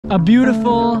A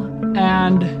beautiful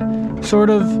and sort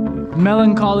of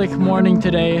melancholic morning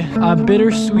today. A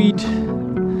bittersweet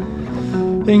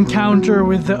encounter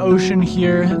with the ocean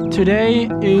here. Today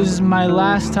is my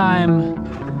last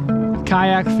time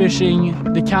kayak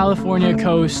fishing the California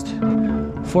coast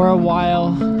for a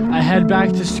while. I head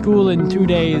back to school in 2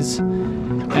 days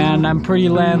and I'm pretty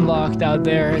landlocked out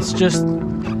there. It's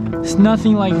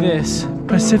nothing like this.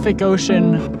 Pacific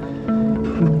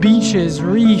Ocean, beaches,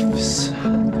 reefs,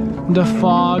 the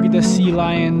fog, the sea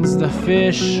lions, the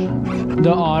fish,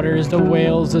 the otters, the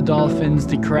whales, the dolphins,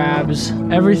 the crabs,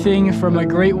 everything from a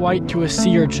great white to a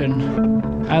sea urchin.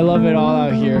 I love it all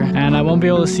out here, and I won't be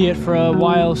able to see it for a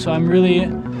while, so I'm really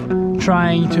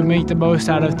trying to make the most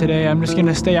out of today. I'm just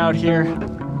gonna stay out here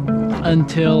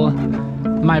until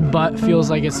my butt feels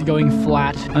like it's going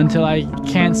flat, until I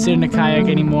can't sit in a kayak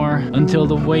anymore, until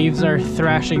the waves are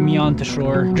thrashing me onto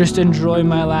shore. Just enjoy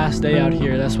my last day out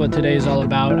here. That's what today is all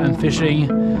about. I'm fishing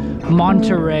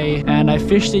Monterey, and I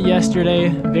fished it yesterday.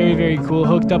 Very, very cool.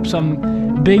 Hooked up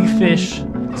some big fish,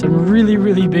 some really,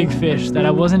 really big fish that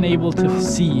I wasn't able to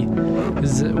see.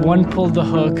 One pulled the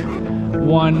hook,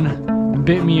 one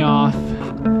bit me off,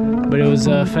 but it was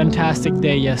a fantastic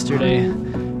day yesterday,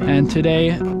 and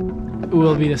today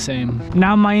will be the same.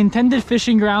 Now my intended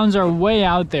fishing grounds are way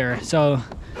out there, so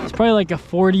it's probably like a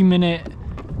 40-minute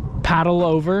paddle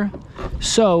over.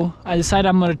 So I decided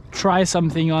I'm gonna try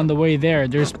something on the way there.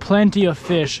 There's plenty of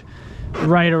fish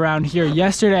right around here.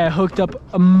 Yesterday I hooked up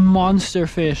a monster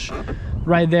fish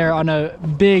right there on a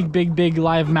big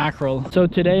live mackerel. So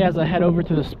today, as I head over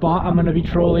to the spot, I'm gonna be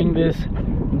trolling this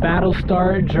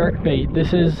Battlestar jerkbait.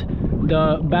 This is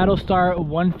the Battlestar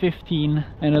 115,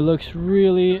 and it looks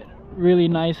really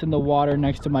nice in the water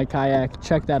next to my kayak.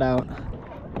 Check that out.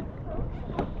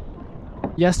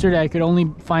 Yesterday I could only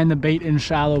find the bait in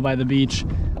shallow by the beach,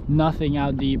 nothing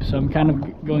out deep, so I'm kind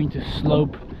of going to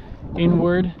slope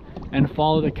inward and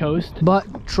follow the coast,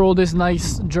 but troll this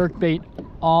nice jerkbait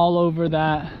all over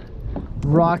that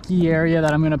rocky area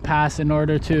that I'm gonna pass in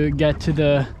order to get to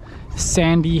the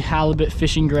sandy halibut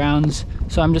fishing grounds.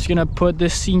 So I'm just gonna put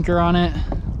this sinker on it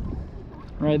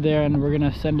right there, and we're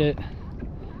gonna send it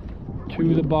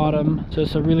to the bottom. So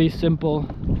it's a really simple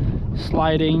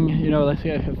sliding, you know, let's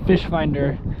say a fish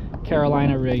finder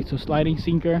Carolina rig. So sliding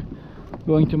sinker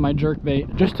going to my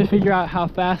jerkbait, just to figure out how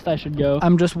fast I should go.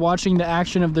 I'm just watching the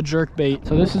action of the jerkbait.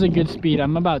 So this is a good speed.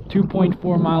 I'm about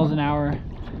 2.4 miles an hour.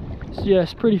 So yeah,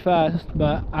 it's pretty fast,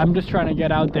 but I'm just trying to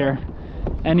get out there.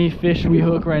 Any fish we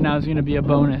hook right now is going to be a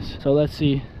bonus. So let's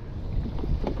see.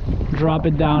 Drop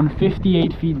it down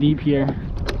 58 feet deep here.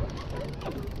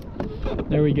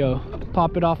 There we go.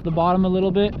 Pop it off the bottom a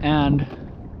little bit, and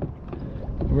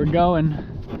we're going.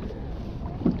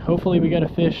 Hopefully we get a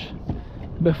fish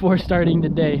before starting the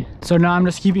day. So now I'm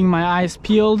just keeping my eyes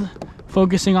peeled,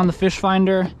 focusing on the fish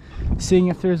finder, seeing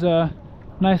if there's a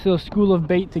nice little school of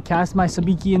bait to cast my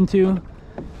sabiki into.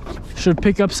 Should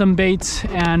pick up some baits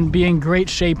and be in great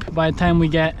shape by the time we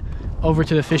get over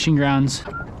to the fishing grounds.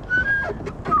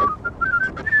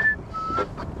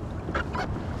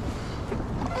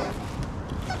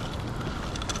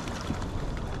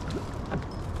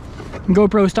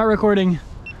 GoPro, start recording.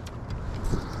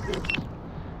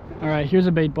 All right, here's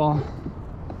a bait ball.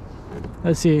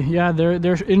 Let's see. Yeah,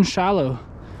 they're in shallow.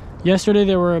 Yesterday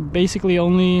they were basically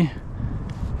only,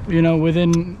 you know,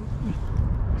 within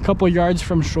a couple yards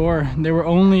from shore. They were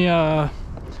only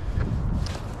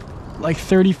like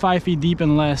 35 feet deep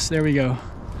and less. There we go.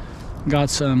 Got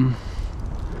some.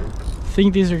 I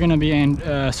think these are gonna be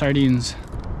sardines.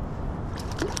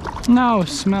 No,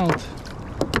 smelt.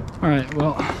 All right,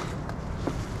 well,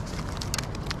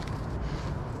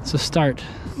 it's a start.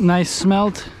 Nice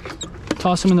smelt.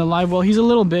 Toss him in the live well. He's a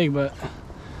little big, but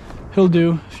he'll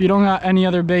do. If you don't got any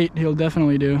other bait, he'll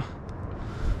definitely do.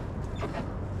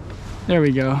 There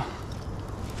we go.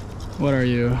 What are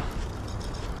you?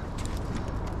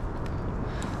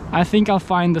 I think I'll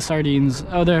find the sardines.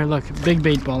 Oh, there, look, big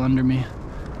bait ball under me.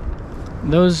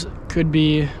 Those could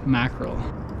be mackerel.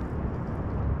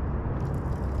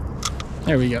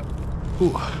 There we go.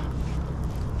 Ooh.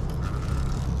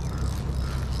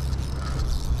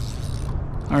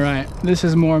 All right, this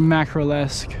is more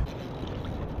mackerel-esque.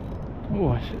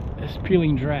 Oh, it's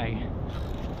peeling drag.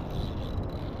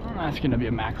 That's gonna be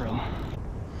a mackerel.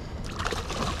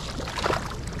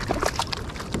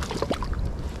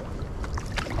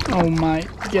 Oh my,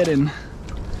 get in.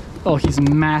 Oh, he's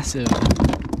massive.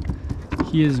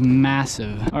 He is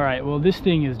massive. All right, well, this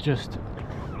thing is just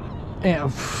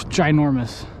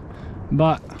ginormous.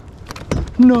 But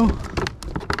no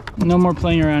more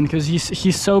playing around, because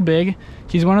he's so big.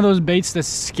 He's one of those baits that's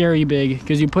scary big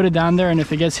because you put it down there and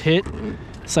if it gets hit,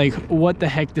 it's like, what the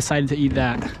heck decided to eat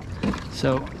that?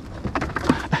 So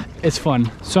it's fun.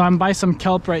 So I'm by some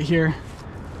kelp right here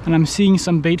and I'm seeing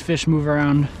some bait fish move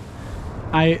around.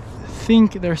 I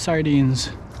think they're sardines.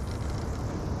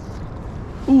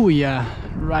 Ooh, yeah,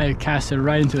 I cast it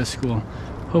right into a school.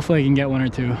 Hopefully I can get one or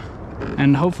two.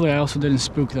 And hopefully I also didn't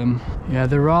spook them. Yeah,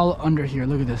 they're all under here.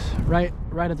 Look at this, right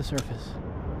at the surface.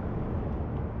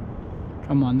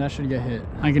 Come on, that should get hit.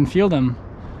 I can feel them.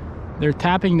 They're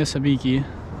tapping the sabiki.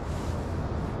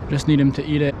 Just need him to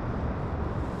eat it.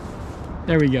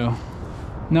 There we go.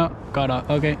 No, got off.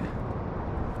 Okay.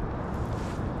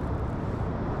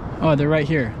 Oh, they're right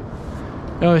here.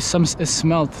 Oh, it's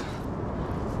smelt.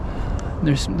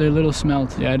 They're little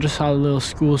smelt. Yeah, I just saw a little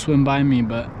school swim by me,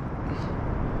 but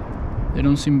they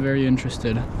don't seem very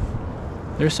interested.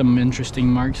 There's some interesting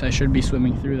marks. I should be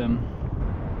swimming through them.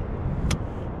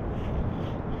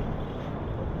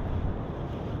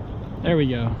 There we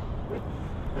go.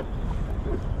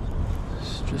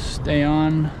 Let's just stay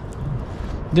on.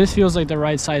 This feels like the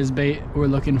right size bait we're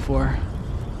looking for.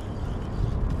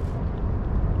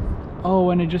 Oh,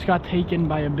 and it just got taken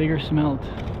by a bigger smelt.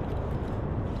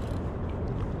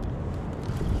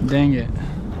 Dang it.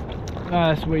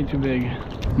 Ah, that's way too big.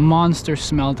 Monster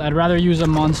smelt. I'd rather use a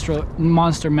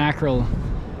monster mackerel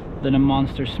than a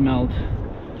monster smelt.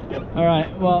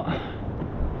 Alright, well,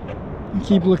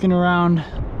 keep looking around.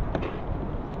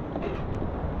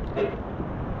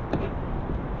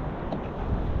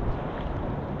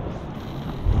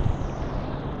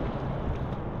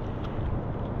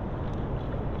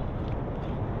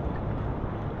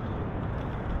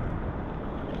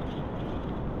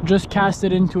 Just cast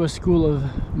it into a school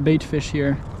of bait fish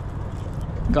here.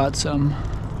 Got some.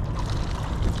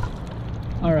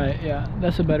 All right, yeah,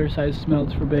 that's a better size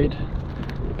smelt for bait.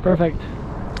 Perfect.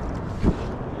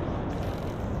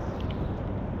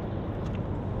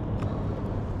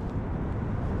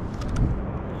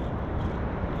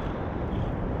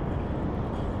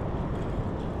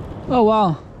 Oh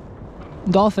wow,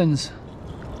 dolphins.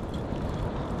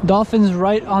 Dolphins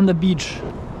right on the beach.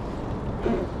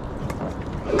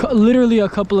 Literally a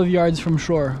couple of yards from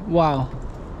shore. Wow.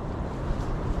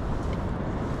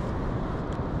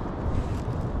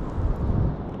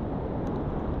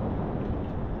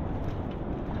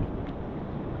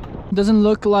 Doesn't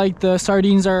look like the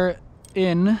sardines are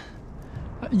in.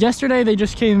 Yesterday they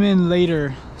just came in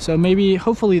later, so maybe,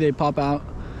 hopefully they pop out.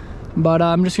 But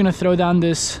I'm just gonna throw down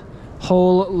this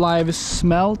whole live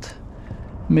smelt.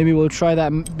 Maybe we'll try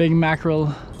that big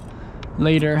mackerel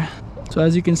later. So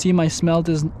as you can see, my smelt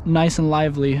is nice and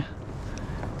lively,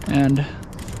 and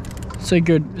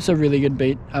it's a really good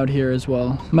bait out here as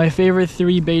well. My favorite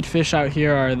three bait fish out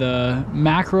here are the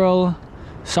mackerel,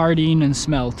 sardine, and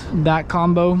smelt. That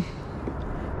combo,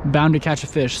 bound to catch a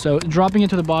fish. So dropping it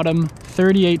to the bottom,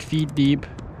 38 feet deep,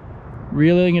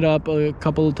 reeling it up a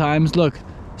couple of times. Look,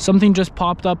 something just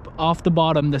popped up off the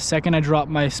bottom the second I dropped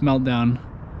my smelt down,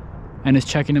 and it's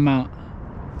checking him out.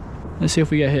 Let's see if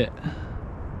we get hit.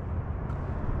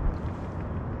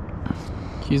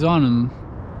 He's on him.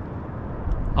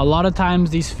 A lot of times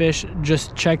these fish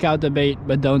just check out the bait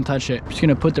but don't touch it. I'm just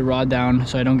gonna put the rod down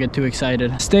so I don't get too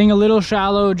excited. Staying a little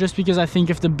shallow just because I think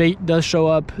if the bait does show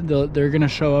up, they're gonna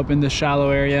show up in this shallow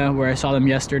area where I saw them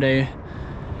yesterday.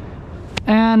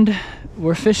 And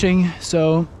we're fishing,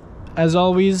 so as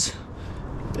always,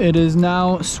 it is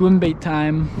now swim bait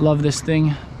time. Love this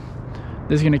thing.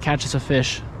 This is gonna catch us a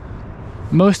fish.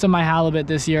 Most of my halibut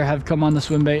this year have come on the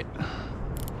swim bait,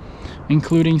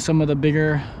 including some of the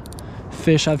bigger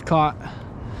fish I've caught.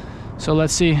 So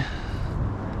let's see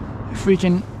if we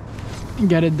can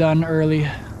get it done early.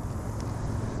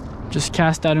 Just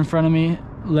cast that in front of me,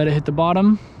 let it hit the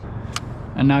bottom,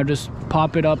 and now just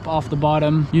pop it up off the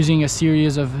bottom using a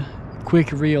series of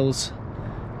quick reels.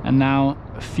 And now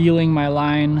feeling my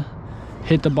line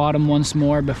hit the bottom once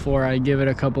more before I give it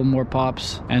a couple more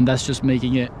pops, and that's just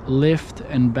making it lift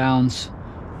and bounce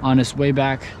on its way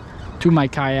back to my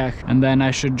kayak, and then I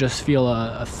should just feel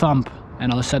a thump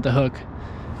and I'll set the hook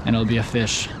and it'll be a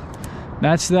fish.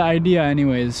 That's the idea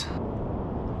anyways.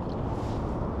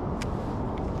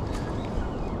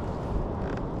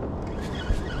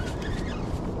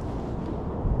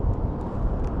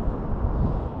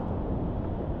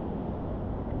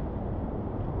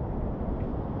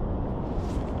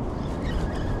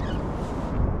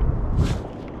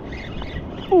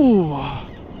 Ooh,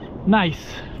 nice.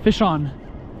 Fish on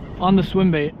the swim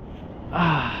bait.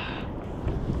 Ah,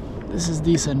 this is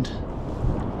decent.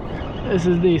 This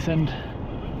is decent.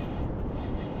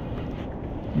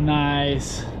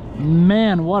 Nice.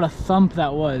 Man, what a thump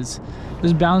that was.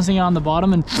 Just bouncing on the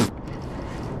bottom and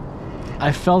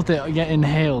I felt it get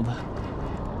inhaled.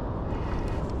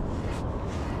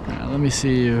 Alright, let me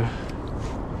see you.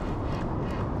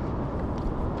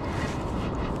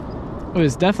 Oh,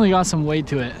 it's definitely got some weight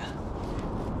to it.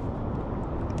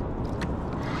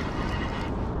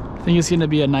 I think it's gonna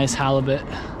be a nice halibut.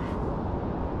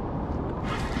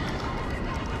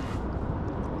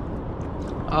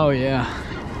 Oh yeah.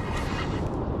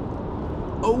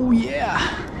 Oh yeah.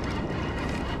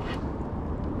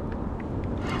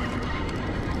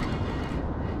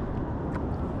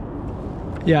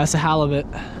 Yeah, it's a halibut.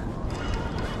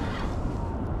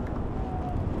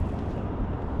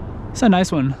 It's a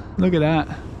nice one. Look at that.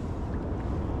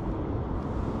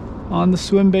 On the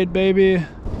swim bait, baby.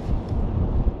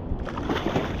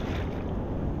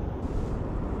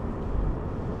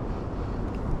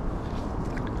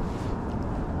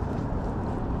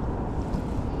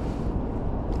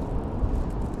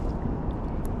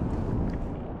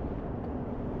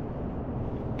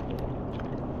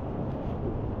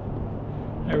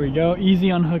 There we go, easy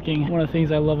unhooking. One of the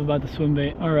things I love about the swim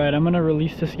bait. All right, I'm gonna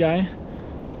release this guy,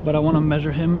 but I wanna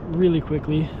measure him really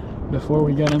quickly before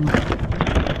we get him.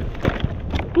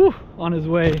 Whew, on his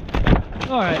way.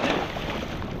 All right.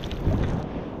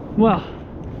 Well,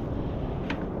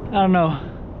 I don't know.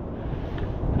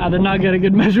 I did not get a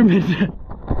good measurement.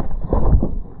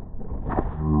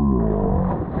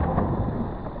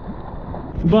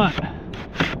 But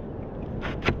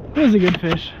it was a good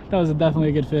fish. That was definitely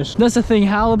a good fish. That's the thing,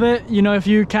 halibut, you know, if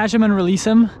you catch them and release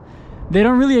them, they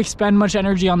don't really expend much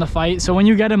energy on the fight. So when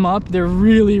you get them up, they're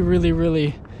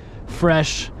really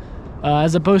fresh,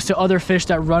 as opposed to other fish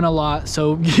that run a lot.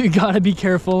 So you gotta be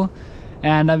careful.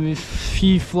 And I mean, if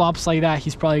he flops like that,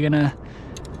 he's probably gonna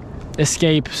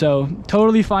escape. So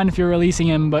totally fine if you're releasing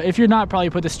him, but if you're not, probably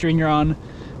put the stringer on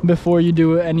before you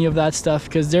do any of that stuff,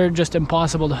 because they're just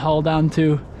impossible to haul down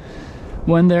to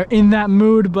when they're in that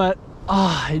mood. But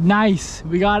nice,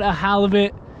 we got a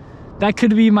halibut. That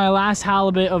could be my last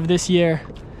halibut of this year.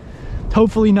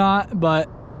 Hopefully not, but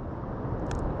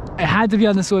it had to be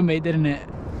on the swim bait, didn't it?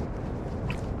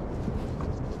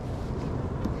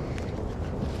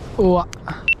 Oh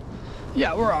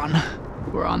yeah, we're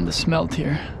on the smelt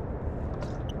here.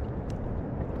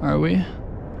 Are we?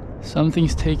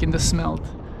 Something's taking the smelt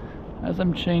as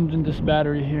I'm changing this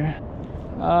battery here.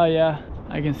 Oh yeah,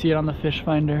 I can see it on the fish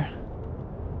finder.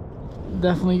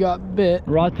 Definitely got bit.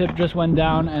 Rod tip just went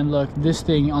down, and look, this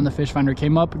thing on the fish finder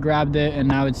came up, grabbed it, and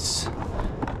now it's,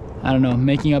 I don't know,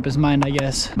 making up his mind, I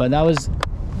guess. But that was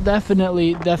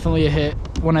definitely a hit.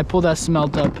 When I pull that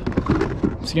smelt up,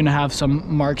 it's gonna have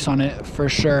some marks on it for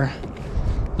sure.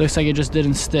 Looks like it just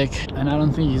didn't stick, and I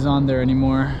don't think he's on there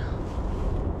anymore.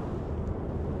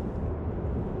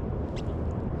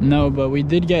 No, but we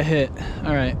did get hit.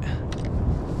 All right.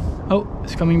 Oh,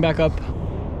 it's coming back up.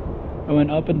 I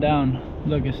went up and down.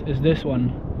 Look, it's this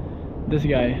one. This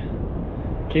guy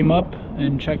came up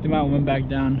and checked him out and went back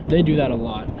down. They do that a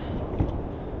lot.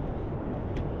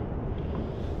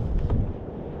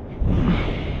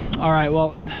 All right,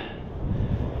 well,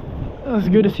 it was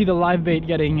good to see the live bait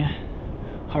getting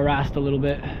harassed a little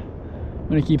bit. I'm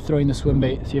gonna keep throwing the swim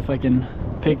bait, see if I can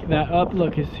pick that up.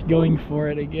 Look, it's going for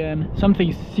it again.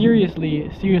 Something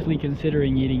seriously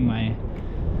considering eating my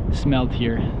smelt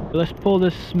here. Let's pull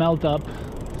this smelt up.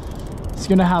 It's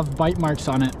gonna have bite marks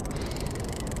on it.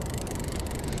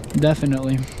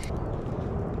 Definitely.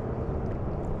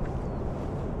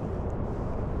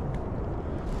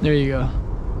 There you go.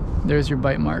 There's your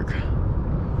bite mark.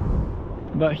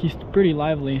 But he's pretty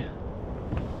lively.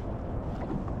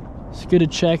 It's good to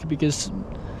check because,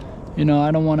 you know,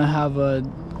 I don't want to have a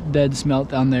dead smelt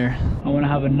down there. I want to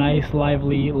have a nice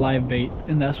lively live bait,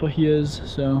 and that's what he is.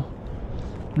 So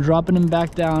dropping him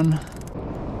back down.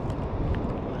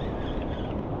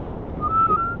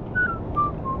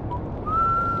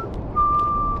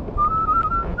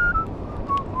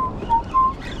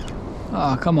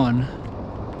 Oh, come on.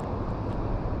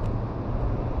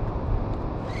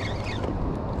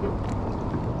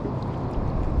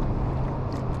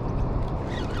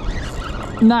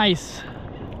 Nice.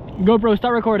 GoPro,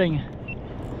 start recording.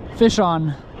 Fish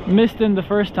on. Missed him the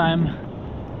first time,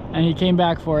 and he came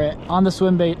back for it on the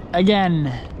swim bait again.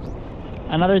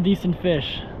 Another decent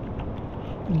fish.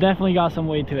 Definitely got some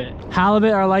weight to it.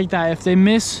 Halibut are like that. If they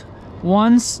miss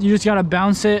once, you just gotta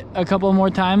bounce it a couple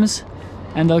more times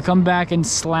and they'll come back and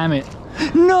slam it.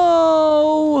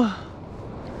 No!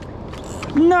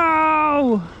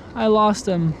 No! I lost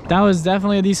him. That was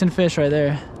definitely a decent fish right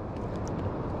there.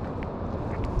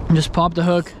 Just popped the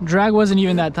hook. Drag wasn't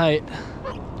even that tight.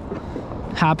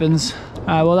 Happens.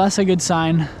 Well, that's a good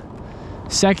sign.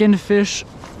 Second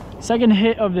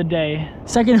hit of the day.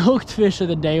 Second hooked fish of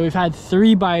the day. We've had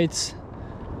 3 bites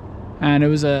and it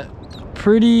was a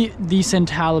pretty decent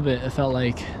halibut, it felt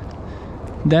like.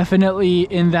 Definitely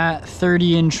in that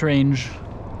 30-inch range.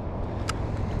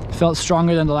 Felt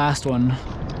stronger than the last one.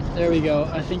 There we go.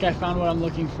 I think I found what I'm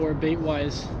looking for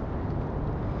bait-wise.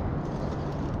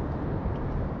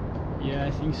 Yeah,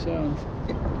 I think so.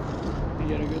 Let me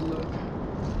get a good look.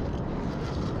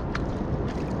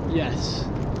 Yes.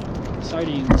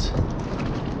 Sardines.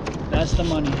 That's the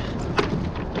money.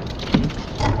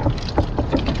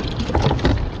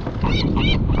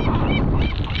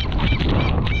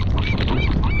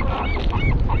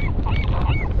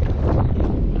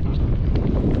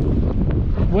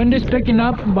 Wind is picking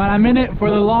up, but I'm in it for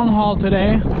the long haul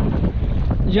today.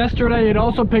 Yesterday it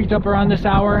also picked up around this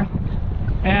hour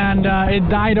and it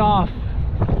died off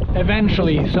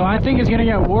eventually. So I think it's gonna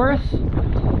get worse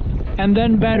and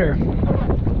then better.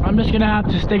 I'm just gonna have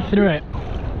to stick through it.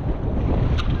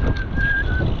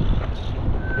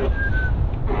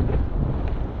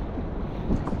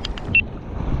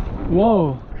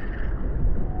 Whoa.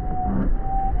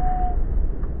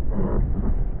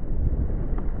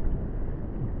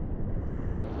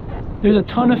 There's a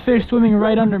ton of fish swimming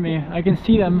right under me. I can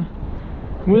see them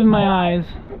with my eyes.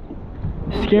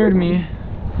 Scared me.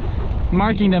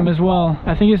 Marking them as well.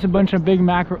 I think it's a bunch of big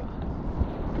mackerel.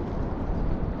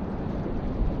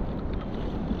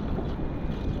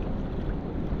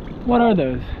 What are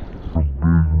those?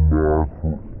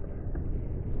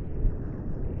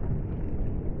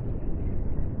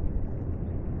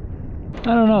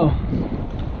 I don't know.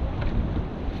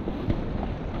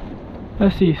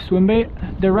 Let's see, swim bait?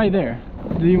 They're right there.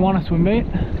 Do you want a swim bait?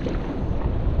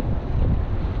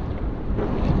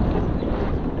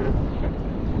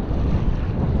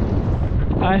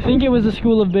 I think it was a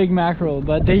school of big mackerel,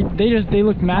 but they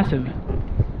look massive.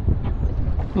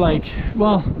 Like,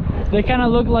 well, they kind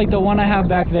of look like the one I have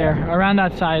back there, around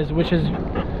that size, which is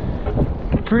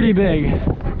pretty big.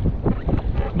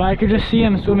 But I could just see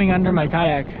him swimming under my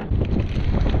kayak.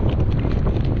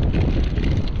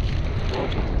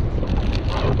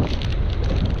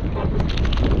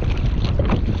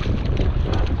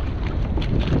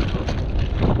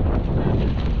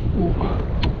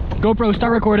 GoPro,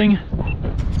 start recording.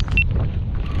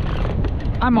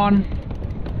 I'm on.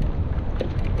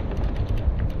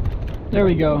 There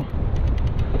we go.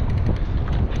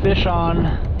 Fish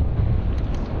on.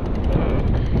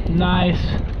 Nice.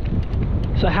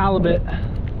 It's a halibut.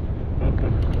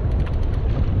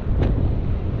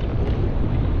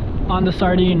 On the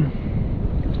sardine.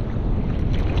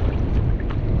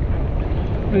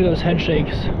 Look at those head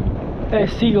shakes. Hey,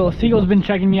 Seagull. Seagull's been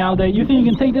checking me out there. You think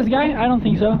you can take this guy? I don't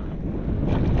think so.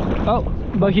 Oh,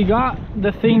 but he got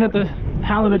the thing that the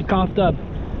halibut coughed up.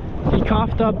 He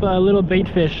coughed up a little bait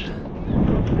fish.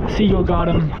 Seagull got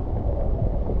him.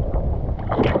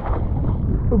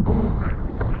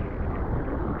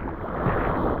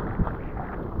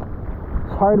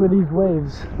 It's hard with these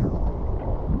waves.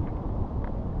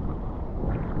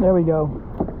 There we go.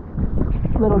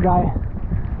 Little guy.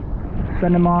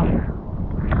 Send him off.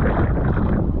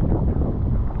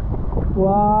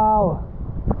 Wow.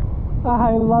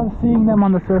 I love seeing them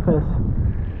on the surface.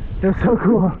 They're so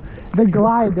cool. They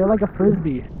glide, they're like a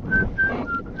frisbee.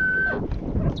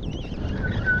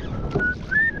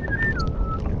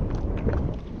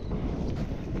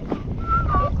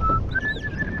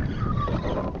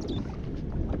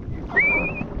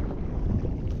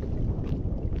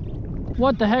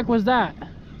 What the heck was that?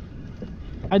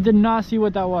 I did not see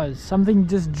what that was. Something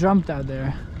just jumped out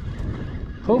there.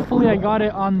 Hopefully I got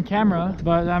it on camera,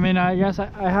 but I mean, I guess I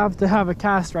have to have a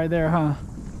cast right there, huh?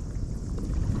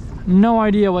 No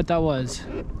idea what that was,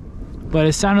 but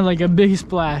it sounded like a big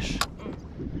splash.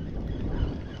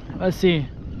 Let's see.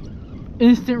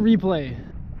 Instant replay.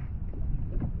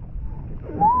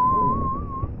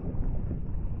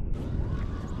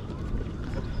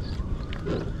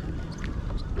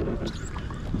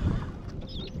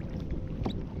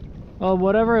 Well,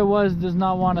 whatever it was does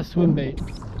not want a swim bait.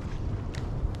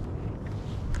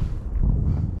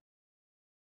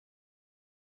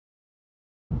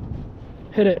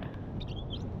 Hit it.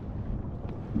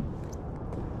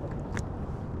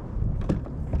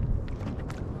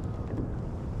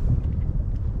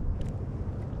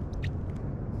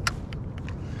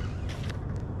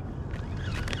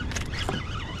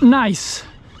 Nice.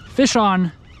 Fish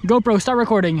on. GoPro, start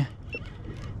recording.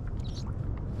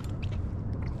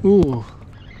 Ooh.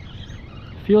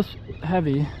 Feels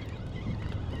heavy.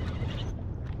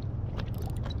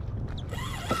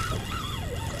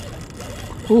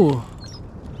 Ooh.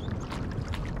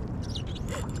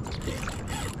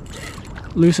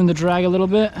 Loosen the drag a little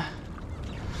bit.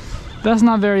 That's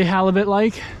not very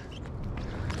halibut-like.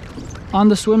 On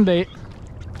the swim bait.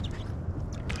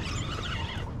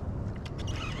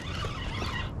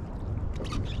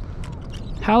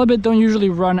 Halibut don't usually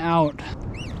run out.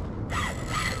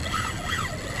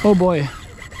 Oh boy.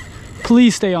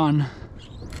 Please stay on.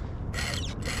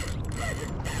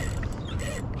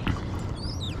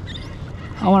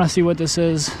 I want to see what this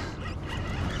is.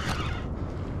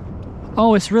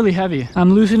 Oh, it's really heavy.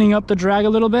 I'm loosening up the drag a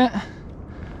little bit.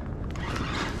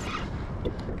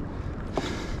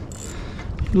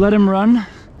 Let him run.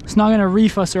 It's not gonna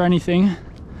reef us or anything.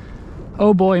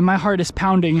 Oh boy, my heart is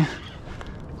pounding.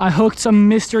 I hooked some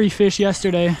mystery fish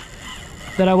yesterday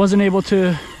that I wasn't able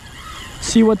to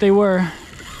see what they were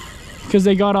because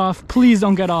they got off. Please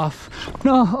don't get off.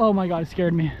 No, oh my God, it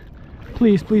scared me.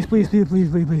 Please, please, please, please, please,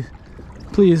 please, please,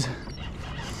 please.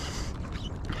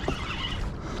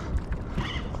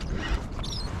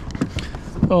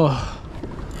 Oh.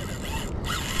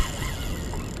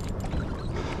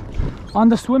 On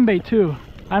the swim bait too.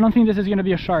 I don't think this is gonna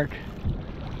be a shark.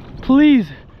 Please,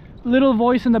 little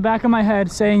voice in the back of my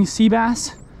head saying sea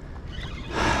bass.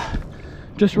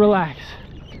 Just relax.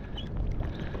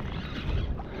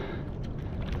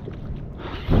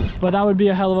 But that would be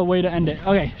a hell of a way to end it.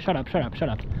 Okay, shut up, shut up, shut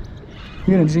up.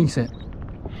 You're gonna jinx it.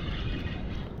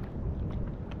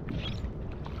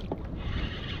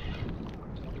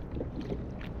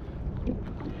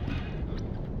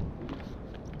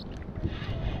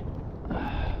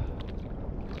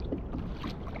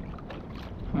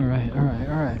 All right, all right,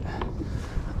 all right.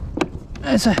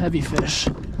 It's a heavy fish.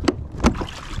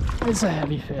 It's a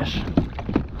heavy fish.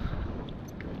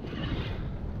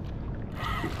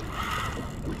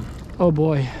 Oh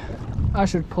boy, I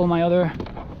should pull my other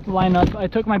line up. I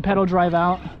took my pedal drive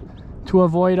out to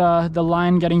avoid the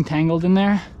line getting tangled in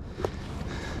there.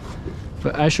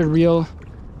 But I should reel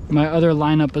my other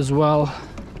line up as well.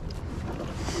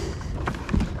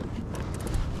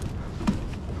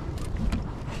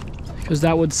 Because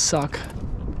that would suck.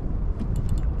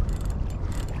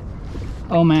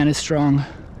 Oh man, it's strong.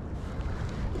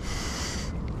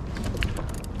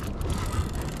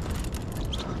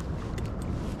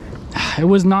 It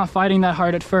was not fighting that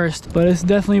hard at first, but it's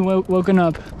definitely woken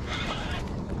up.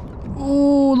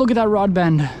 Oh, look at that rod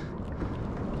bend.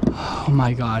 Oh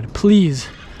my God, please,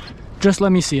 just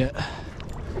let me see it.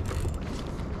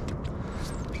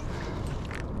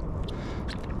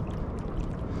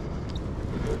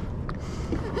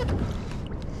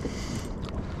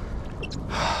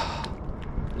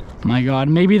 My God,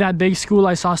 maybe that big school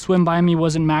I saw swim by me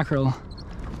wasn't mackerel.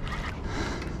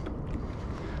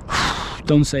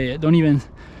 Don't say it. Don't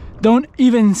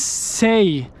even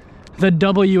say the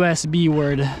WSB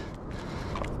word.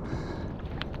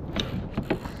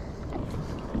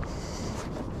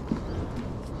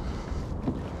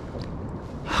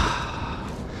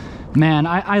 Man,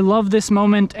 I love this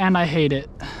moment and I hate it.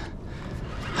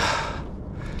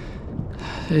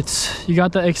 You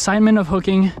got the excitement of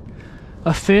hooking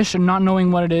a fish and not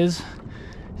knowing what it is.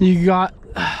 You got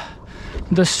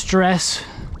the stress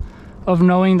of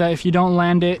knowing that if you don't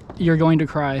land it, you're going to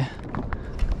cry.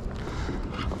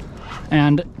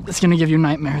 And it's gonna give you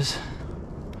nightmares.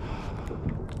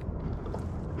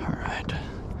 All right.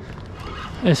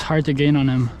 It's hard to gain on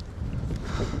him.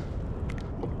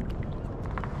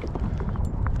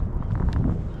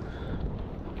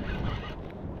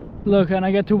 Look, and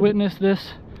I get to witness this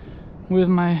with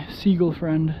my seagull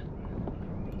friend.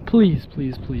 Please,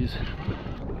 please, please.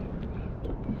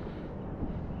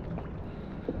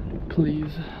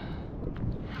 Please.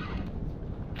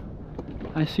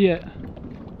 I see it.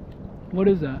 What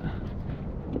is that?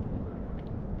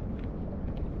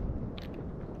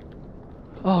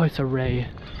 Oh, it's a ray.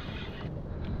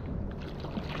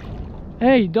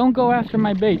 Hey, don't go after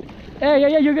my bait. Hey,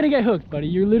 yeah, you're gonna get hooked, buddy.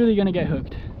 You're literally gonna get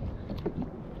hooked.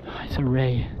 Oh, it's a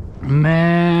ray.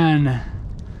 Man.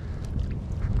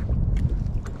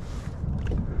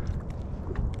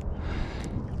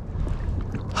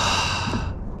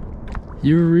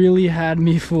 You really had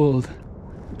me fooled,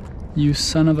 you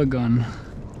son of a gun.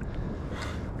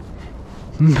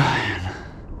 Man.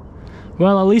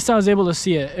 Well, at least I was able to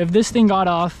see it. If this thing got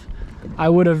off, I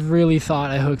would have really thought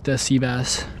I hooked a sea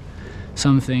bass.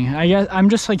 Something. I guess I'm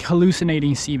just like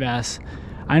hallucinating sea bass.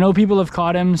 I know people have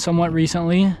caught him somewhat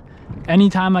recently.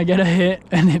 Anytime I get a hit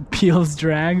and it peels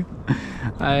drag,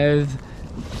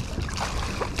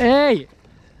 Hey!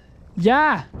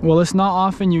 Yeah! Well, it's not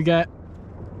often you get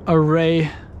a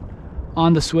ray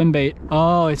on the swim bait.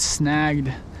 Oh, it's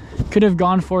snagged. Could have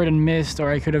gone for it and missed, or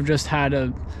I could have just had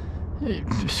a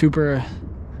super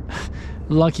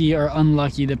lucky or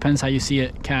unlucky, depends how you see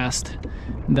it, cast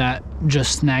that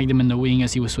just snagged him in the wing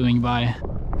as he was swimming by.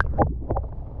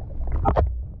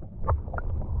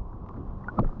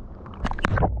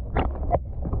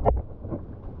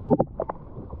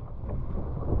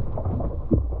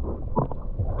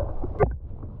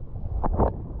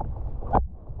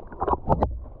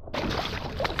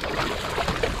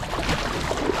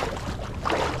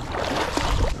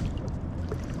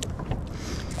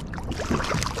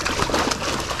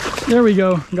 There we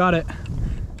go, got it.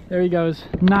 There he goes.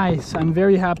 Nice. I'm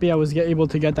very happy I was able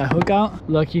to get that hook out.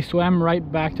 Look, he swam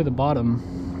right back to the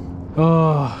bottom.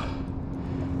 Oh,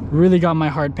 really got my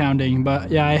heart pounding. But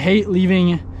yeah, I hate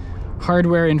leaving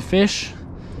hardware in fish,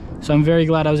 so I'm very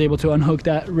glad I was able to unhook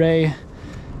that ray.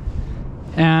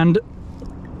 And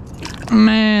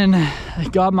man,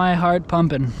 it got my heart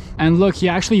pumping. And look, he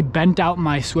actually bent out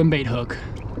my swim bait hook.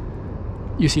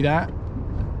 You see that?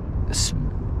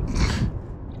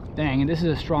 Dang, and this is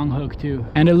a strong hook too.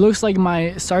 And it looks like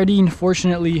my sardine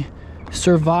fortunately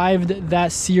survived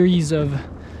that series of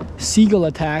seagull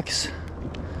attacks.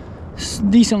 It's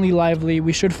decently lively.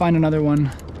 We should find another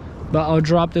one, but I'll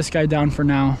drop this guy down for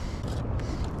now.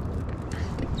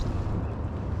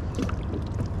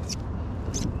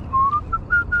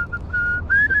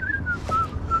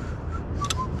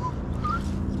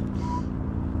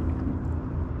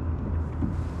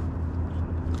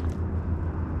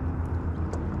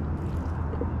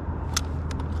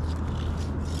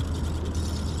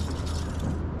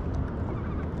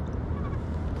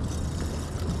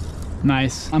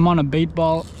 Nice. I'm on a bait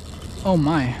ball. Oh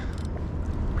my.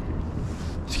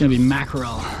 It's gonna be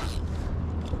mackerel.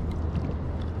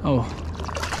 Oh,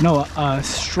 no, a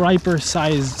striper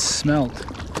sized smelt.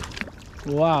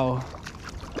 Wow.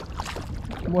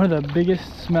 One of the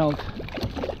biggest smelt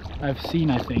I've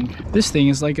seen, I think. This thing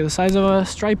is like the size of a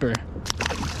striper.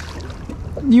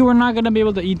 You are not gonna be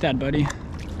able to eat that, buddy.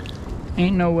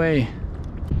 Ain't no way.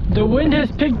 The wind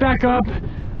has picked back up.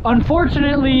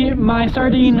 Unfortunately, my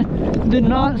sardine did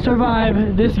not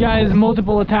survive this guy's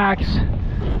multiple attacks.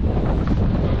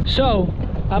 So,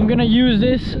 I'm gonna use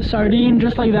this sardine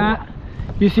just like that.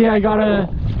 You see I got a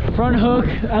front hook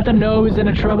at the nose and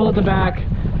a treble at the back.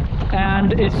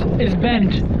 And it's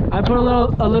bent. I put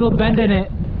a little bend in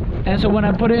it. And so when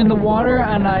I put it in the water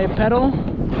and I pedal,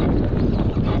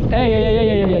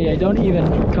 hey, don't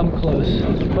even come close.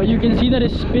 But you can see that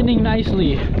it's spinning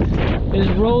nicely. It's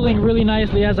rolling really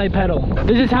nicely as I pedal.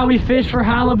 This is how we fish for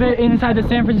halibut inside the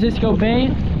San Francisco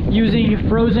Bay using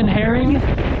frozen herring.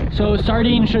 So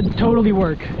sardine should totally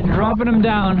work. And dropping them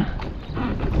down.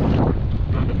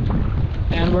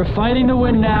 And we're fighting the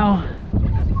wind now.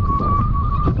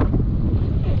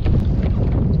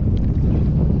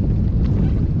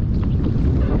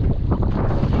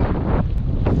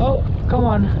 Oh, come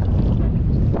on.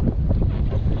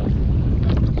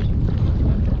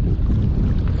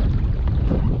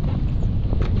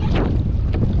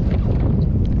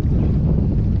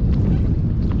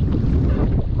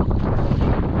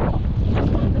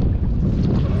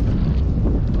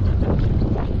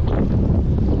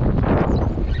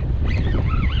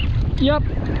 Yep.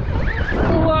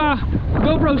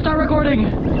 GoPro, start recording.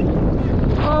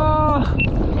 Oh,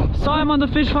 saw him on the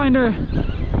fish finder,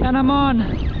 and I'm on.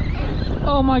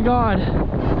 Oh my God,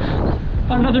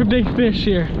 another big fish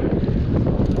here.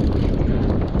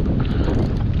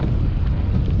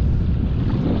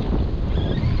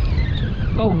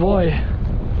 Oh boy,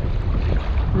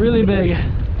 really big.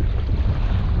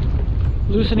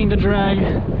 Loosening the drag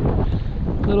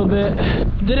a little bit.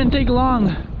 Didn't take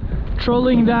long.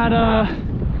 Trolling that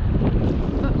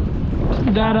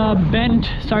bent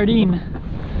sardine.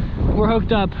 We're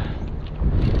hooked up.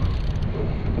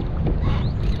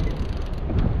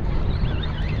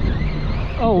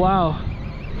 Oh wow.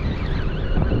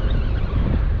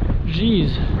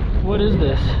 Jeez, what is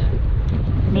this?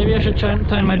 Maybe I should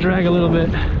tighten my drag a little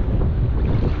bit.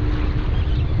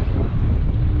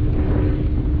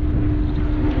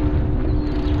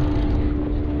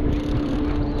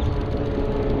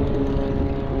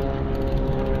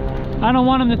 I don't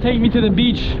want him to take me to the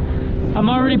beach. I'm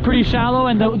already pretty shallow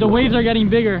and the waves are getting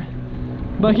bigger.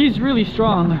 But he's really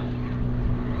strong.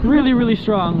 Really, really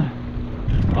strong.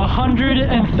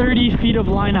 130 feet of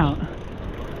line out.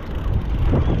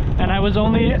 And I was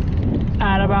only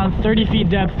at about 30 feet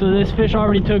depth, so this fish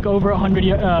already took over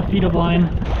 100 feet of line.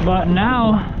 But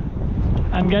now,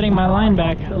 I'm getting my line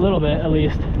back a little bit at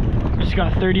least. Just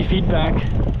got 30 feet back.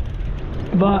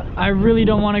 But I really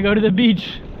don't want to go to the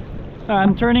beach.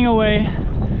 I'm turning away,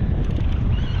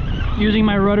 using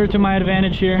my rudder to my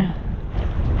advantage here.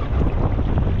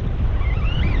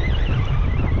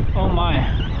 Oh my.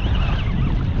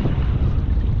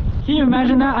 Can you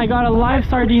imagine that? I got a live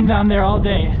sardine down there all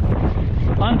day,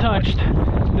 untouched.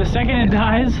 The second it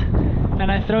dies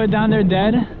and I throw it down there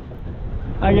dead,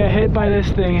 I get hit by this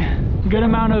thing. Good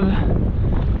amount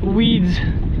of weeds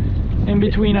in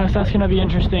between us. That's gonna be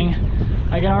interesting.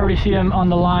 I can already see them on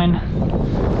the line.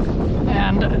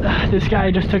 And this guy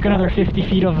just took another 50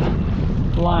 feet of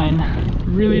line.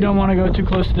 Really don't want to go too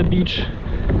close to the beach.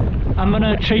 I'm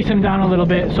gonna chase him down a little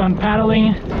bit, so I'm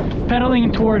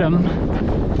pedaling toward him,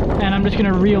 and I'm just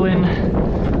gonna reel in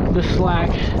the slack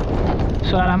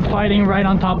so that I'm fighting right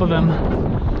on top of him.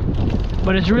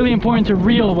 But it's really important to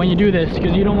reel when you do this,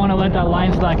 because you don't want to let that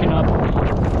line slacken up.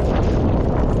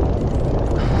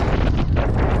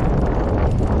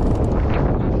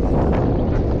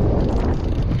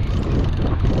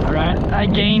 Alright, I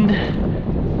gained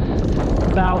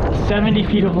about 70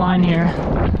 feet of line here.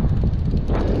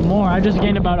 More, I just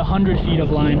gained about 100 feet of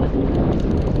line.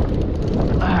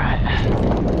 Alright.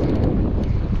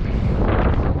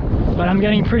 But I'm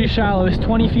getting pretty shallow. It's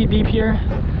 20 feet deep here.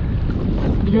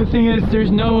 The good thing is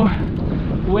there's no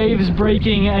waves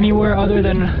breaking anywhere other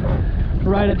than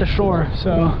right at the shore,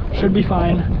 so should be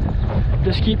fine.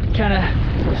 Just keep kind of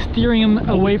steering him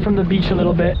away from the beach a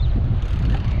little bit.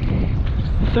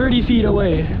 30 feet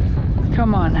away.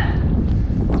 Come on.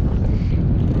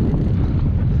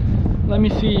 Let me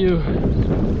see you.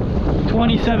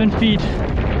 27 feet.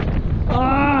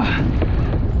 Ah!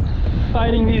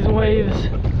 Fighting these waves.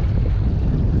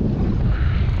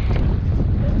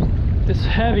 It's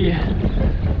heavy.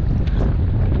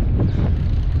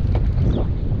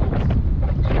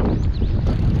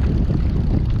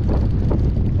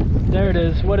 There it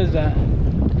is. What is that?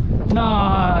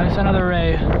 No, it's another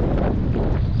ray.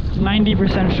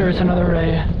 90% sure it's another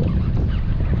ray.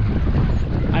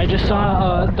 I just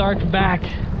saw a dark back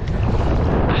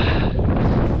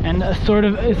and a sort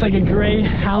of, it's like a gray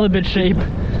halibut shape.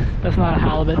 That's not a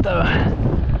halibut though.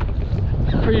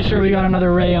 Pretty sure we got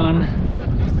another ray on.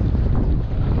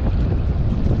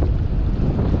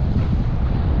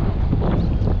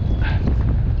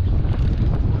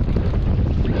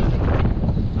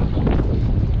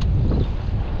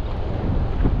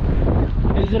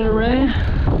 Is it a ray?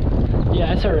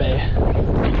 Yeah, it's a ray.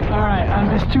 Alright,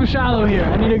 it's too shallow here.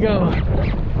 I need to go.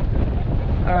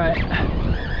 Alright.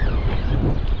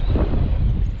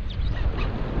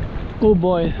 Oh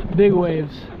boy, big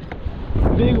waves.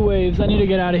 Big waves. I need to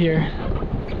get out of here.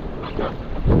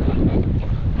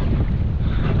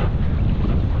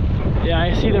 Yeah,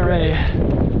 I see the ray.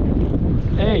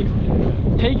 Hey,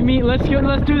 take me. Let's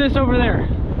do this over there.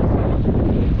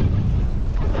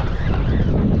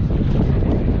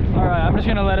 Alright, I'm just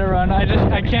gonna let it run.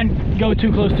 I can't go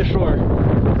too close to shore.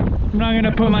 I'm not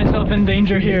gonna put myself in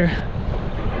danger here.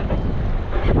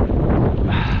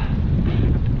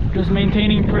 Just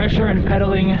maintaining pressure and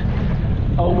pedaling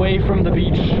away from the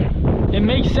beach. It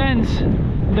makes sense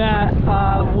that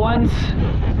once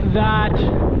that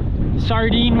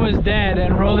sardine was dead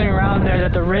and rolling around there,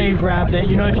 that the ray grabbed it.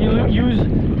 You know, if you use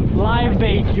live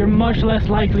bait, you're much less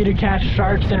likely to catch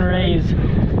sharks and rays.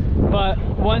 But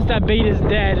once that bait is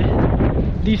dead,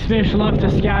 these fish love to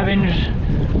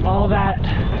scavenge all that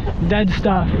dead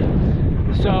stuff.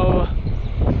 So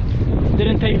it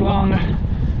didn't take long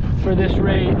for this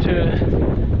ray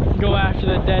to go after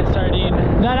the dead sardine.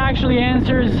 That actually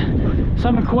answers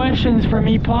some questions for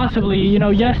me, possibly. You know,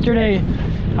 yesterday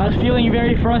I was feeling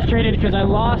very frustrated because I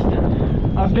lost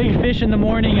a big fish in the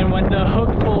morning, and when the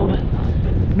hook pulled,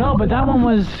 no, but that one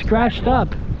was scratched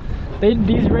up.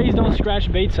 These rays don't scratch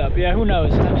baits up. Yeah, who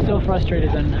knows? I'm still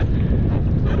frustrated then.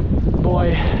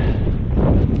 Boy,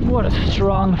 what a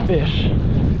strong fish.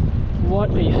 What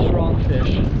a strong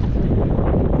fish.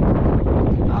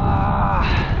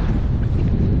 Ah.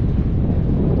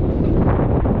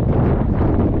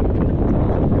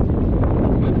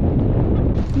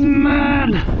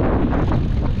 Man!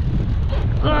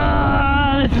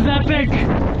 Ah, this is epic!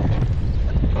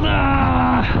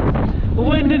 Ah!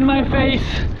 Wind in my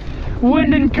face.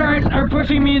 Wind and current are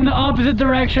pushing me in the opposite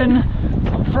direction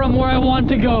from where I want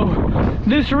to go.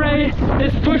 This ray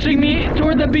is pushing me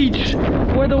toward the beach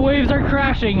where the waves are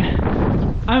crashing.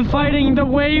 I'm fighting the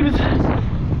waves,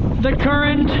 the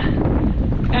current,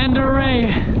 and the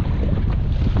ray.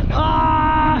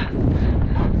 Ah!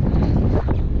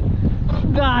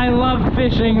 I love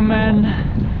fishing,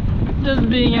 man. Just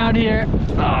being out here.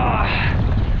 Ah!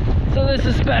 So this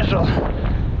is special.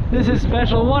 This is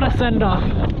special. What a send-off.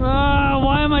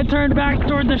 Why am I turned back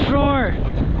toward the shore?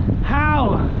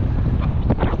 How?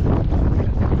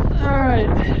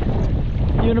 Alright.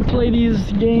 You gonna play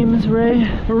these games, Ray?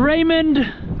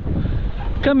 Raymond!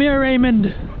 Come here,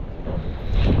 Raymond.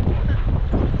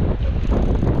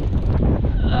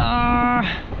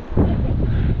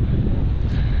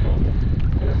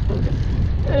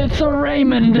 It's a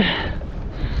Raymond.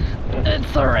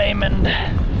 It's a Raymond.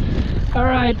 All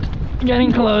right,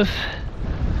 getting close.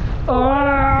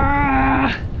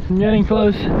 I'm getting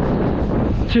close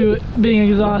to being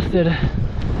exhausted.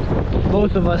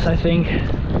 Both of us, I think.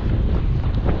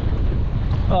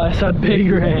 Oh, I saw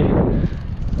big ray.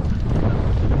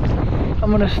 I'm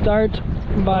gonna start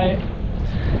by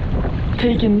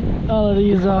taking all of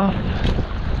these off.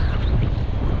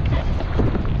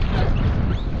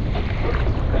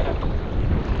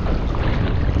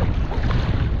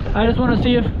 I just want to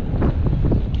see if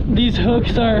these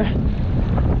hooks are...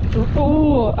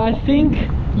 Oh, I think...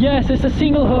 Yes, it's a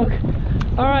single hook.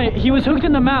 Alright, he was hooked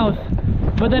in the mouth,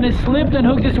 but then it slipped and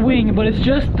hooked his wing, but it's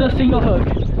just the single hook.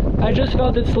 I just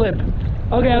felt it slip.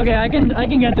 Okay, okay, I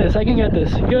can get this, I can get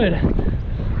this. Good.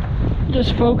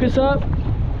 Just focus up.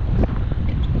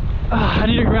 Oh, I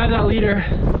need to grab that leader.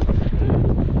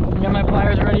 Get my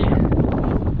pliers ready.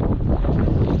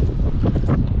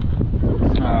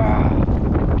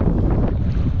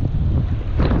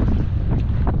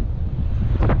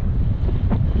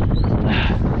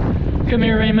 Come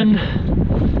here, Raymond.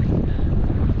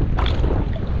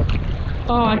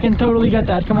 Oh, I can totally get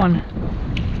that. Come on.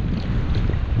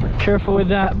 Careful with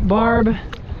that barb.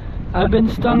 I've been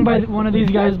stung by one of these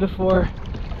guys before.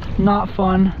 Not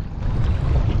fun.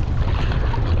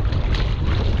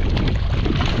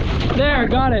 There,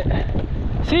 got it.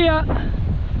 See ya.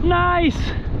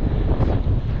 Nice.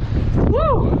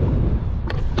 Woo!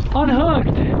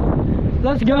 Unhooked.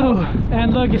 Let's go.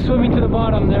 And look, it's swimming to the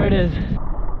bottom. There it is.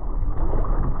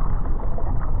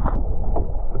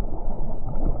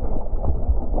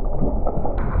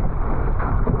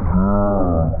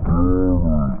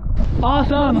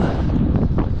 Awesome!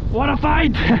 What a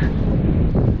fight!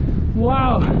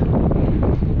 Wow!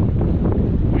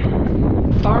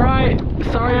 Alright,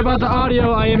 sorry about the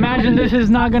audio. I imagine this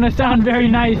is not gonna sound very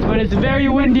nice, but it's very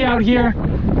windy out here.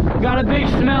 Got a big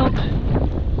smelt.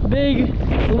 Big,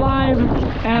 live,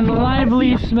 and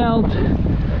lively smelt.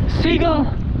 Seagull!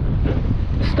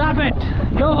 Stop it!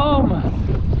 Go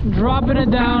home! Dropping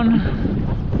it down.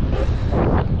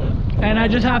 And I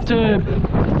just have to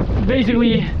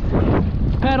basically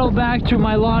pedal back to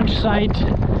my launch site.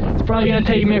 It's probably gonna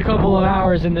take me a couple of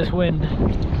hours in this wind.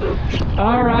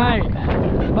 All right,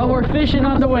 but we're fishing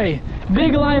on the way.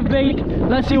 Big live bait,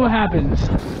 let's see what happens.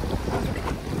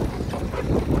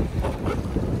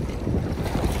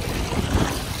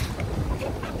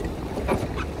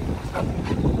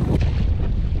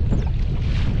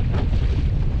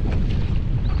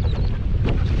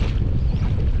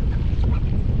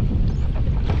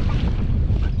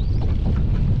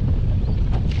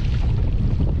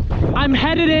 I'm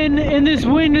headed in this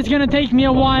wind. It's gonna take me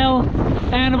a while,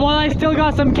 and while I still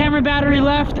got some camera battery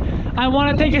left, I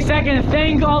want to take a second to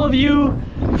thank all of you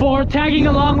for tagging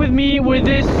along with me with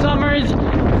this summer's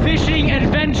fishing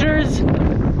adventures.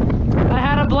 I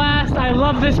had a blast. I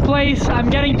love this place. I'm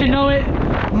getting to know it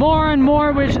more and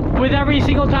more with every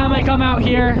single time I come out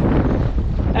here.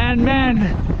 And man,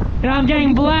 you know, I'm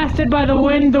getting blasted by the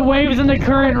wind, the waves, and the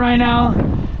current right now.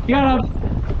 You got a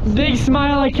big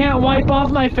smile I can't wipe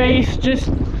off my face. Just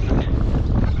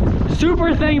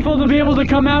super thankful to be able to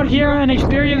come out here and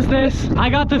experience this. I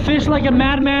got to fish like a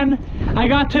madman. I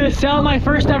got to sell my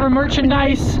first ever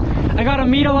merchandise. I got to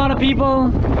meet a lot of people.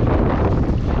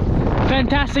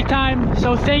 Fantastic time.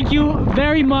 So thank you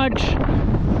very much.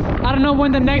 I don't know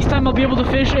when the next time I'll be able to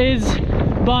fish is,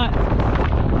 but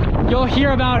you'll hear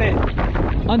about it.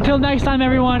 Until next time,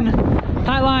 everyone,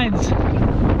 tight lines.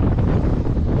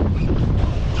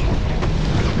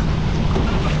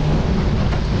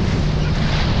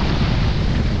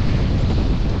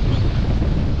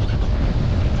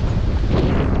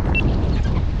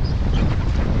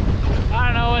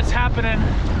 Happening,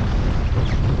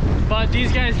 but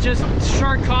these guys just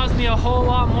sure caused me a whole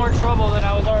lot more trouble than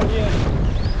I was already in.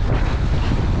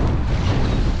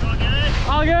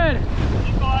 All good? Did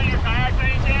you fall out of your kayak by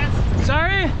any chance?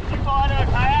 Sorry? Did you fall out of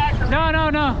a kayak? No.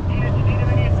 Do you need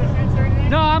any assistance or anything?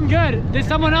 No, I'm good. Did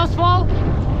someone else fall? We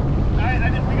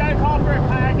got a call for a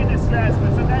kayak in distress,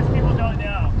 but sometimes people don't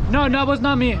know. No, that was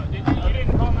not me. You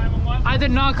didn't call 911? I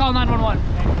did not call 911.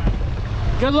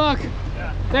 Good luck.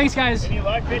 Thanks, guys. Any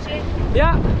luck fishing?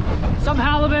 Yeah, some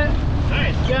halibut.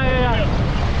 Nice. Yeah.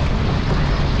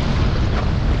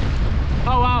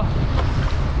 Oh, wow.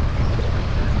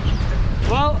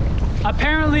 Well,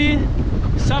 apparently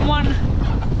someone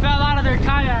fell out of their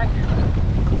kayak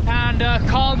and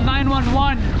called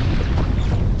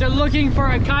 911. They're looking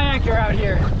for a kayaker out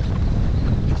here,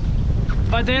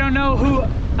 but they don't know who.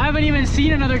 I haven't even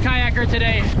seen another kayaker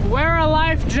today. Wear a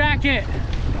life jacket.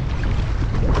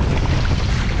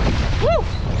 Woo!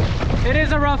 It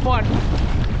is a rough one.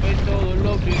 Soy todo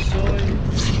lo que soy,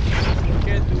 lo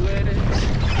que tú eres,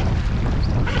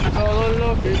 todo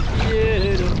lo que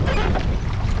quiero.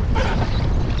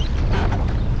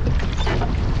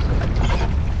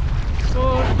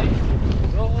 Por ti,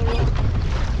 todo lo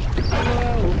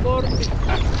hago por ti.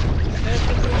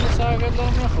 Esto tú me sacas lo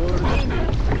mejor de mí.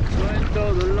 Soy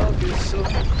todo lo que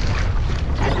soy,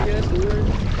 lo que tú eres.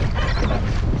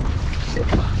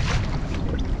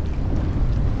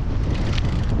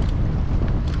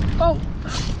 Oh,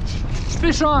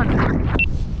 fish on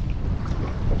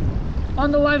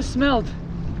the live smelt.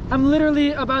 I'm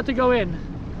literally about to go in.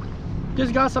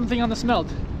 Just got something on the smelt.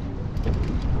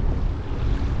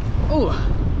 Oh,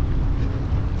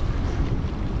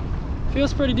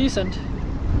 feels pretty decent.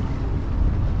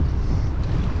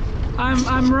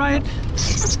 I'm right.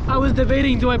 I was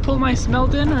debating, do I pull my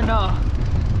smelt in or no?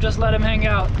 Just let him hang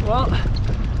out. Well,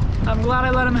 I'm glad I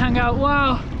let him hang out.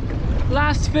 Wow.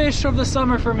 Last fish of the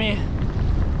summer for me.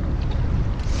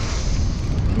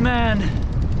 Man,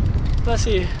 let's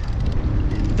see.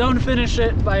 Don't finish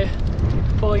it by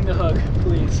pulling the hook,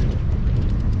 please.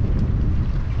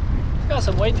 It's got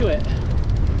some weight to it.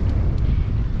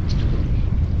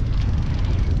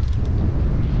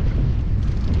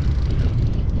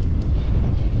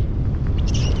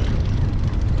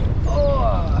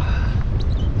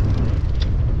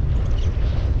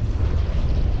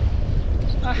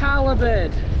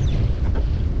 Halibut.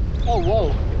 Oh,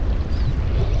 whoa.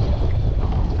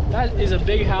 That is a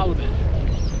big halibut.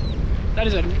 That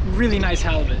is a really nice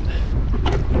halibut.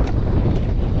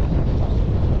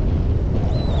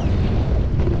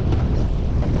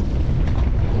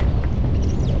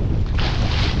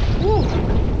 Woo.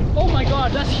 Oh my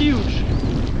God, that's huge.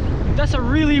 That's a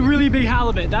really, really big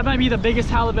halibut. That might be the biggest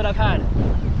halibut I've had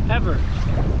ever.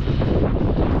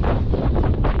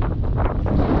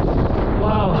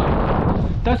 Wow,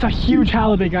 that's a huge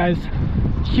halibut, guys.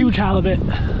 Huge halibut.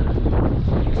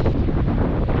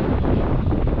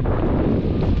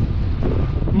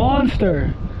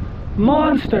 Monster.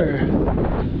 Monster.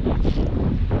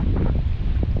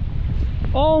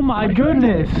 Oh my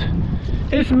goodness.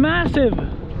 It's massive.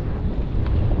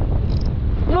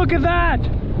 Look at that.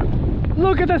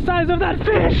 Look at the size of that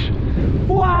fish.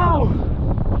 Wow.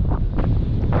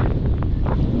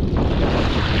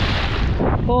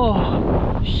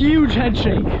 Oh, huge head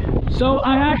shake. So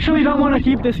I actually don't want to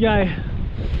keep this guy.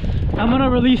 I'm gonna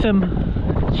release him.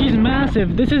 He's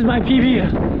massive. This is my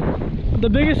PB. The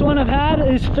biggest one I've had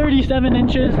is 37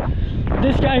 inches.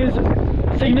 This guy is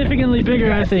significantly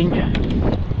bigger, I think.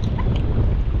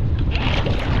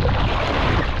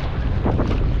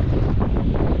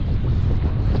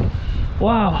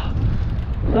 Wow.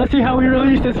 Let's see how we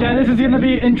release this guy. This is gonna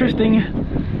be interesting.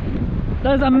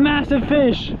 That's a massive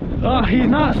fish. Oh, he's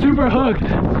not super hooked.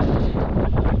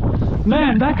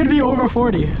 Man, that could be over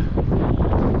 40.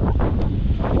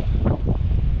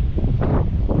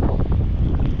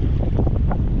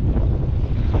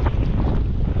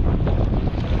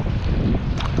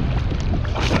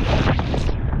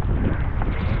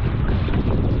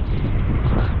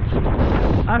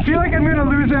 I feel like I'm gonna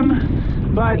lose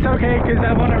him, but it's okay because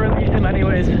I want to release him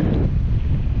anyways.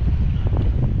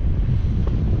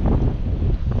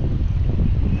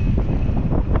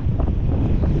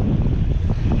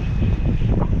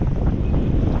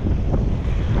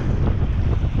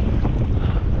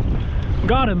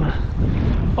 Got him.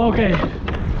 Okay.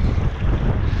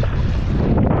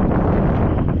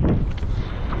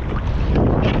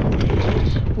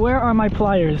 Where are my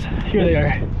pliers? Here they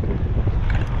are.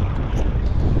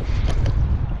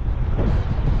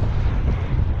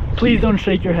 Please don't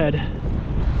shake your head.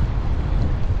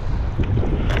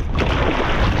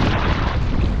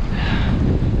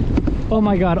 Oh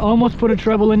my God, almost put a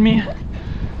treble in me,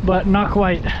 but not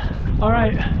quite. All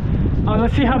right,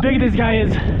 let's see how big this guy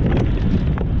is.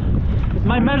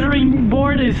 My measuring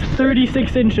board is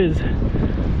 36 inches.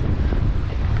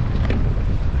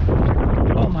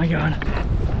 Oh my God.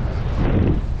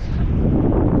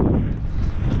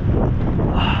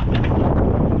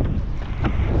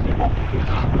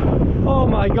 Oh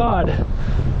my God.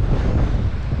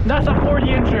 That's a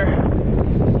 40-incher.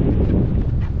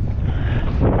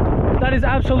 That is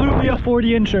absolutely a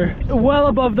 40-incher. Well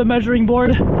above the measuring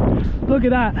board. Look at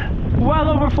that. Well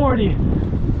over 40.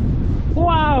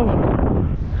 Wow.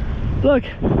 Look,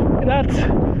 that's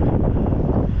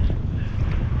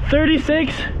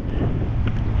 36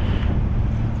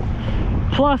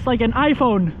 plus like an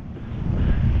iPhone.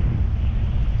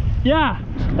 Yeah,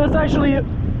 that's actually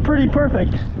pretty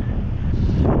perfect.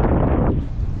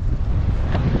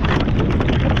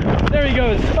 There he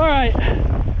goes. All right.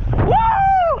 Woo!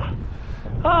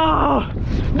 Oh,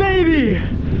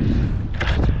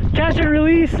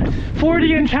 release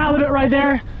 40-inch halibut right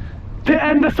there to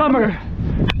end the summer.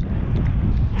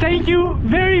 Thank you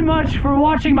very much for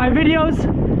watching my videos.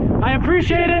 I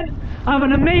appreciate it. I have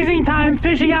an amazing time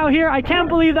fishing out here. I can't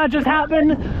believe that just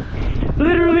happened.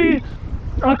 Literally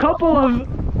a couple of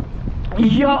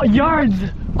yards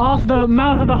off the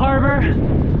mouth of the harbor.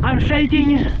 I'm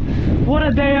shaking. What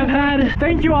a day I've had.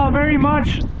 Thank you all very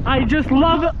much. I just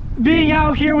love being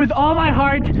out here with all my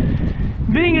heart,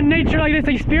 being in nature like this,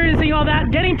 experiencing all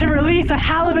that, getting to release a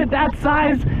halibut that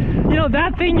size. You know,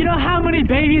 that thing, you know how many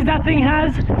babies that thing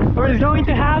has, or is going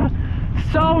to have?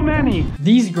 So many.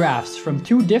 These graphs from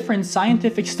 2 different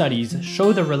scientific studies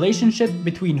show the relationship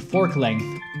between fork length,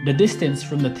 the distance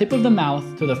from the tip of the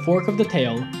mouth to the fork of the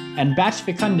tail, and batch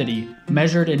fecundity,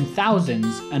 measured in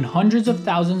thousands and hundreds of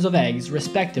thousands of eggs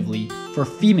respectively for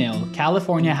female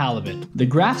California halibut. The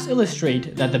graphs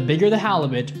illustrate that the bigger the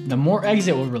halibut, the more eggs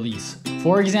it will release.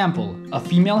 For example, a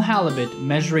female halibut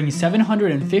measuring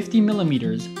 750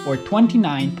 millimeters or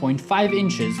 29.5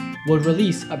 inches will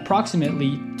release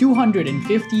approximately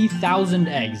 250,000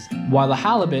 eggs, while a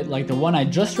halibut like the one I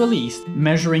just released,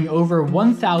 measuring over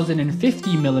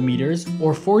 1,050 millimeters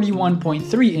or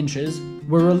 41.3 inches,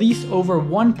 will release over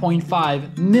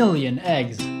 1.5 million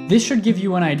eggs. This should give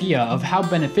you an idea of how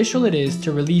beneficial it is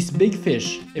to release big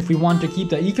fish if we want to keep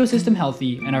the ecosystem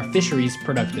healthy and our fisheries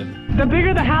productive. The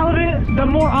bigger the halibut, the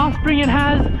more offspring it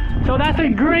has, so that's a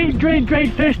great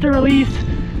fish to release.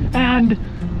 And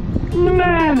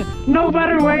man, no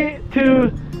better way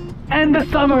to end the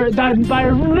summer than by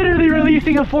literally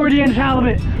releasing a 40-inch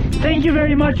halibut. Thank you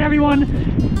very much, everyone.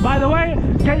 By the way,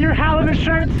 get your halibut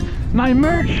shirts, my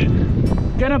merch.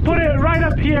 Gonna put it right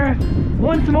up here.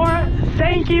 Once more,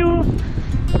 thank you.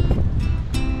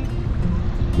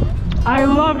 I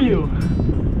love you.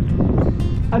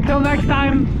 Until next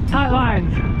time, tight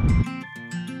lines.